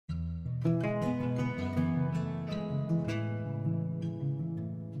Hi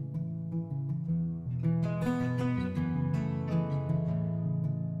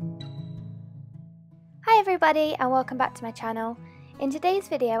everybody and welcome back to my channel. In today's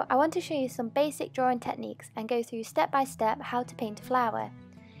video I want to show you some basic drawing techniques and go through step by step how to paint a flower.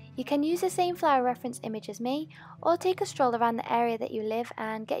 You can use the same flower reference image as me or take a stroll around the area that you live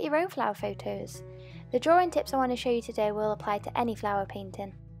and get your own flower photos. The drawing tips I want to show you today will apply to any flower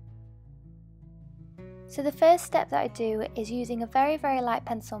painting. So the first step that I do is using a very light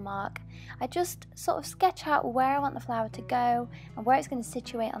pencil mark. I just sort of sketch out where I want the flower to go and where it's going to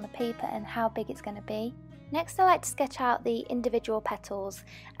situate on the paper and how big it's going to be. Next I like to sketch out the individual petals,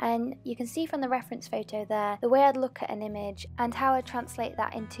 and you can see from the reference photo there the way I'd look at an image and how I'd translate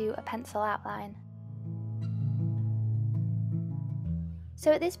that into a pencil outline.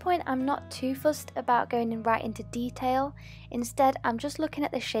 So at this point I'm not too fussed about going in right into detail. Instead I'm just looking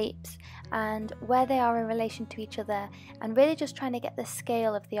at the shapes and where they are in relation to each other and really just trying to get the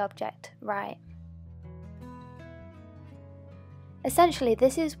scale of the object right. Essentially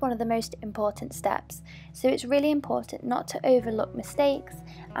this is one of the most important steps, so it's really important not to overlook mistakes,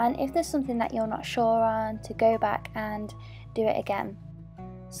 and if there's something that you're not sure on, to go back and do it again.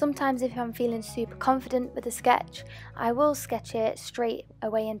 Sometimes if I'm feeling super confident with a sketch, I will sketch it straight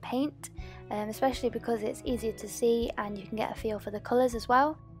away in paint, especially because it's easier to see and you can get a feel for the colours as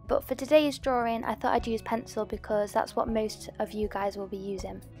well. But for today's drawing I thought I'd use pencil because that's what most of you guys will be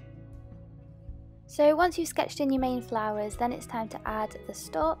using. So once you've sketched in your main flowers, then it's time to add the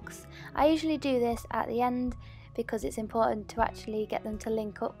stalks. I usually do this at the end because it's important to actually get them to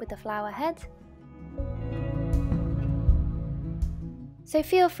link up with the flower head. So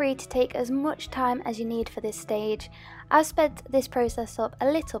feel free to take as much time as you need for this stage. I've sped this process up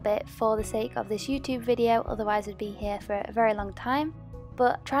a little bit for the sake of this YouTube video, otherwise I'd be here for a very long time.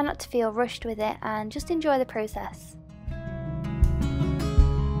 But try not to feel rushed with it and just enjoy the process.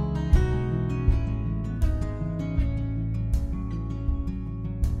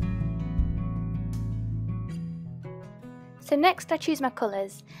 So next I choose my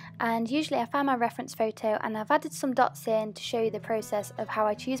colours, and usually I find my reference photo and I've added some dots in to show you the process of how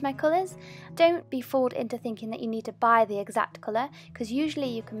I choose my colours. Don't be fooled into thinking that you need to buy the exact colour, because usually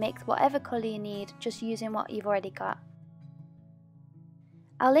you can make whatever colour you need just using what you've already got.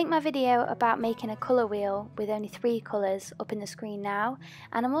 I'll link my video about making a colour wheel with only 3 colours up in the screen now,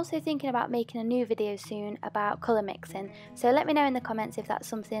 and I'm also thinking about making a new video soon about colour mixing, so let me know in the comments if that's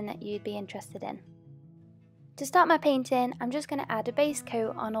something that you'd be interested in. To start my painting, I'm just going to add a base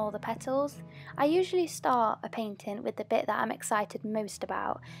coat on all the petals. I usually start a painting with the bit that I'm excited most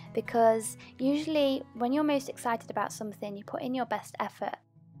about, because usually when you're most excited about something you put in your best effort.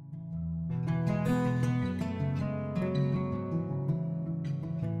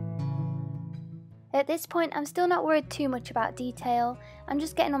 At this point I'm still not worried too much about detail. I'm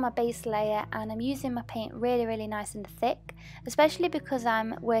just getting on my base layer and I'm using my paint really nice and thick, especially because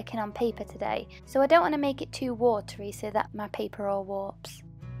I'm working on paper today, so I don't want to make it too watery so that my paper all warps.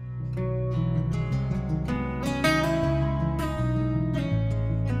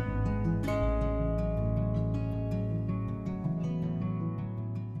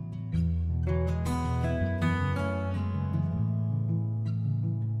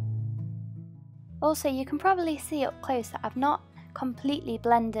 Also, you can probably see up close that I've not completely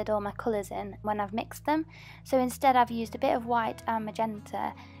blended all my colours in when I've mixed them, so instead I've used a bit of white and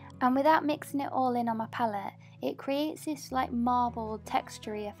magenta, and without mixing it all in on my palette, it creates this like marbled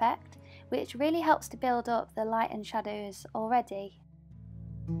textury effect, which really helps to build up the light and shadows already.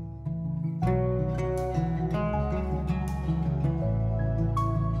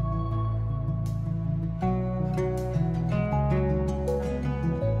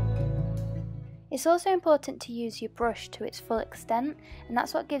 It's also important to use your brush to its full extent, and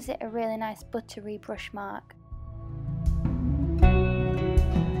that's what gives it a really nice buttery brush mark.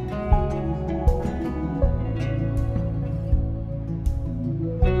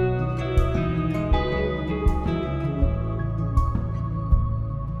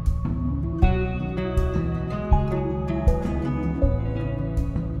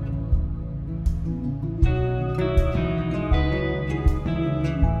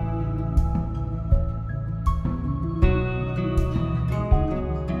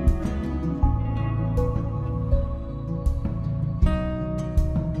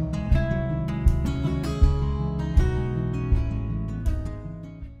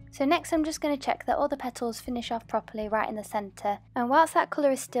 So next I'm just going to check that all the petals finish off properly right in the centre, and whilst that colour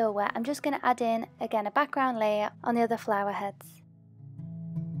is still wet I'm just going to add in again a background layer on the other flower heads.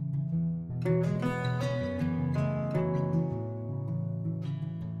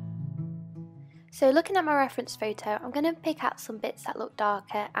 So looking at my reference photo, I'm going to pick out some bits that look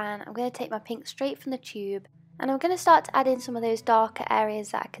darker, and I'm going to take my pink straight from the tube, and I'm going to start to add in some of those darker areas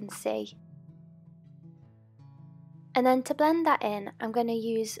that I can see. And then to blend that in, I'm going to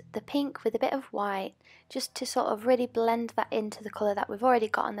use the pink with a bit of white just to sort of really blend that into the colour that we've already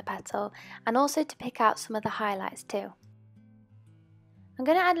got on the petal, and also to pick out some of the highlights too. I'm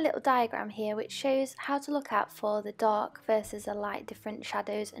going to add a little diagram here which shows how to look out for the dark versus the light different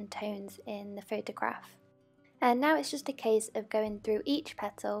shadows and tones in the photograph. And now it's just a case of going through each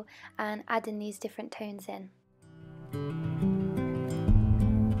petal and adding these different tones in.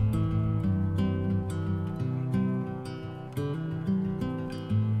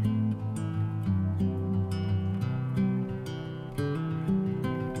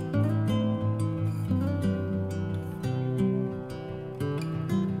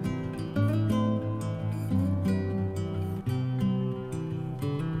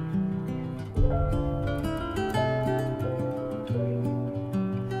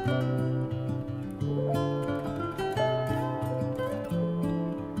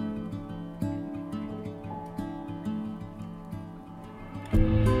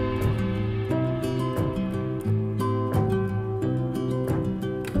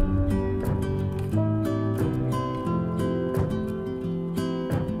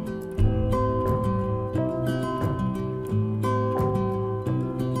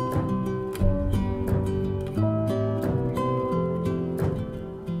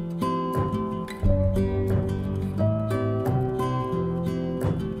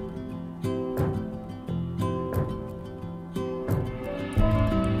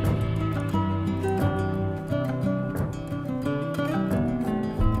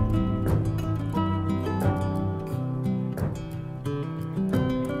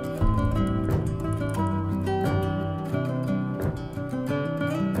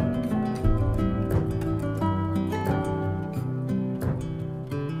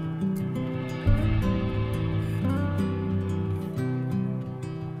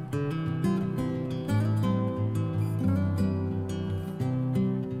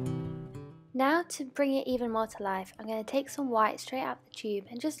 Now to bring it even more to life, I'm going to take some white straight out the tube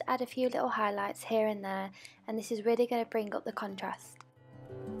and just add a few little highlights here and there, and this is really going to bring up the contrast.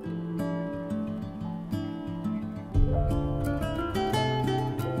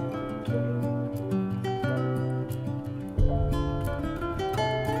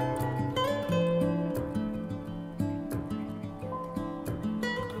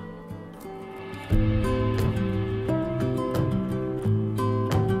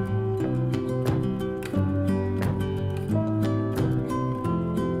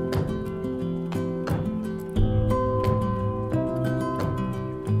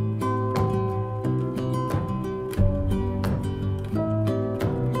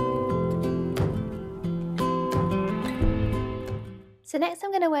 So next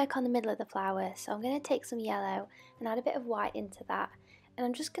I'm going to work on the middle of the flower, so I'm going to take some yellow and add a bit of white into that, and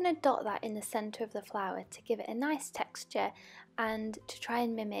I'm just going to dot that in the centre of the flower to give it a nice texture and to try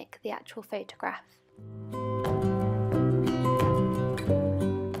and mimic the actual photograph.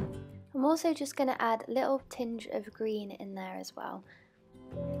 I'm also just going to add a little tinge of green in there as well.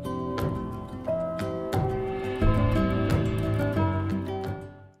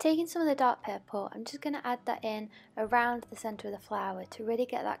 Taking some of the dark purple, I'm just going to add that in around the centre of the flower to really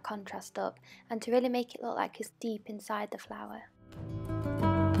get that contrast up and to really make it look like it's deep inside the flower.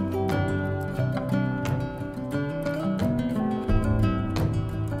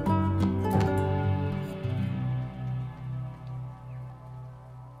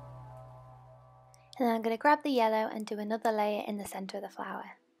 And then I'm going to grab the yellow and do another layer in the centre of the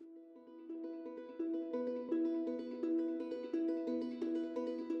flower.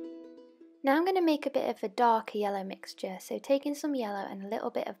 Now I'm going to make a bit of a darker yellow mixture, so taking some yellow and a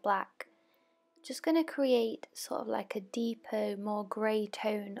little bit of black, just going to create sort of like a deeper, more grey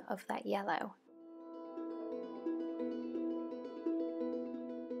tone of that yellow.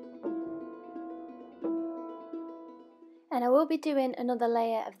 And I will be doing another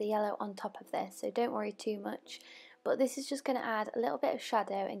layer of the yellow on top of this, so don't worry too much, but this is just going to add a little bit of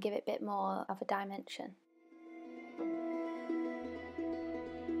shadow and give it a bit more of a dimension.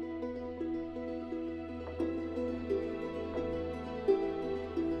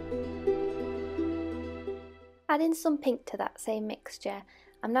 Adding some pink to that same mixture,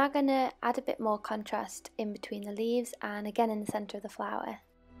 I'm now going to add a bit more contrast in between the leaves and again in the centre of the flower.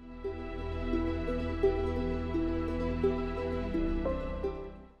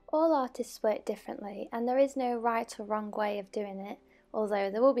 All artists work differently and there is no right or wrong way of doing it,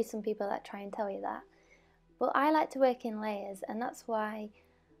 although there will be some people that try and tell you that. But I like to work in layers, and that's why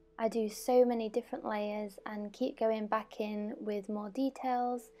I do so many different layers and keep going back in with more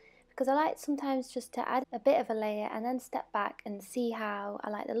details, because I like sometimes just to add a bit of a layer and then step back and see how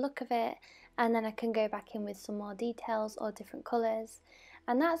I like the look of it, and then I can go back in with some more details or different colours,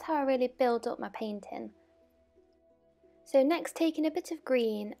 and that's how I really build up my painting. So next, taking a bit of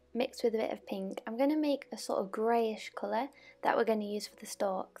green mixed with a bit of pink, I'm going to make a sort of greyish colour that we're going to use for the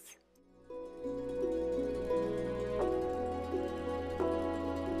stalks.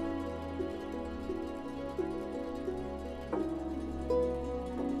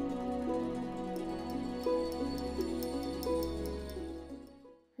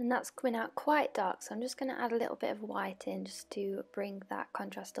 And that's coming out quite dark, so I'm just going to add a little bit of white in just to bring that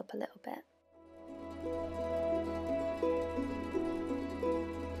contrast up a little bit.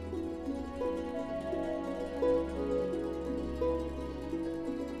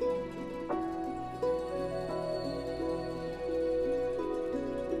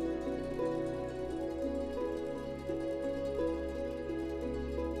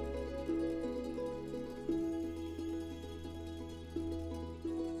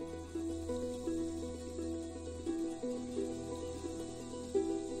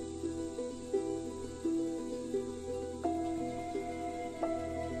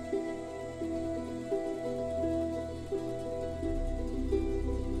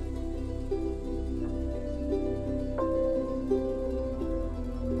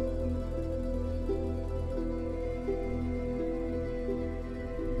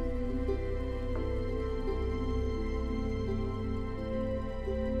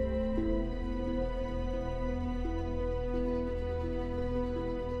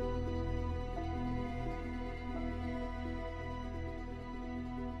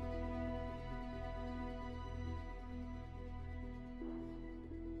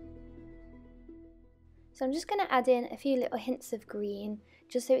 So I'm just going to add in a few little hints of green,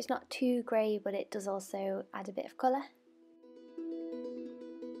 just so it's not too grey, but it does also add a bit of colour.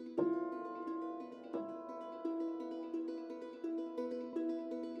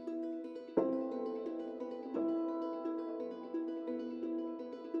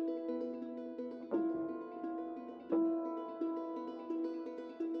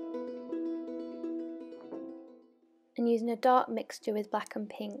 And using a dark mixture with black and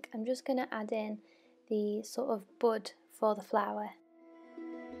pink, I'm just going to add in the sort of bud for the flower.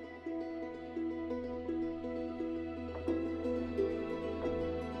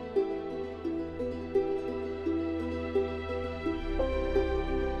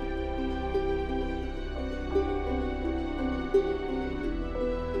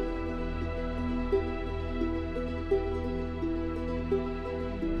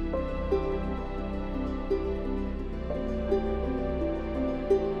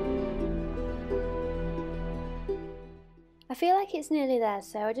 I feel like it's nearly there,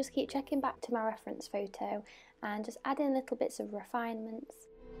 so I just keep checking back to my reference photo and just add in little bits of refinements.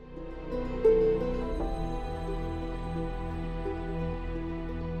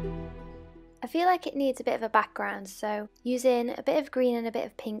 I feel like it needs a bit of a background, so using a bit of green and a bit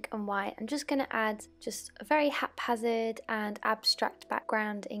of pink and white, I'm just going to add just a very haphazard and abstract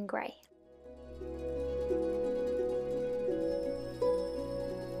background in grey.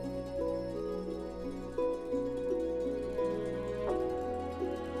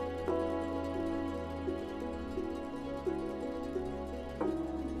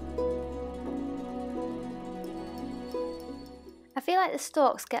 I feel like the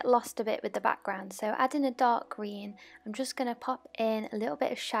stalks get lost a bit with the background, so adding a dark green, I'm just going to pop in a little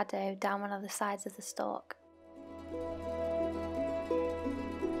bit of shadow down one of the sides of the stalk.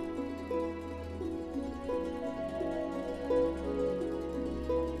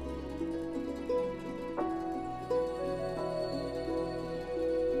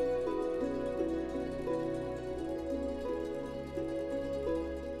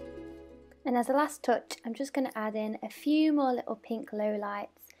 And as a last touch, I'm just going to add in a few more little pink lowlights,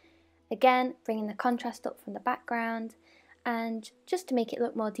 again bringing the contrast up from the background and just to make it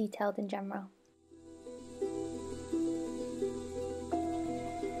look more detailed in general.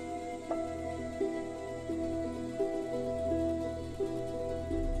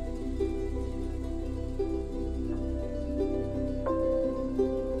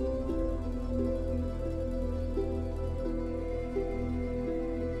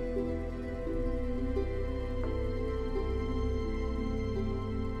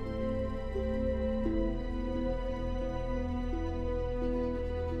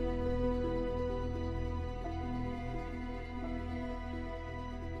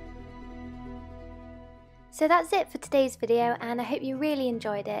 So that's it for today's video, and I hope you really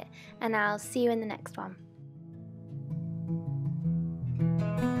enjoyed it, and I'll see you in the next one.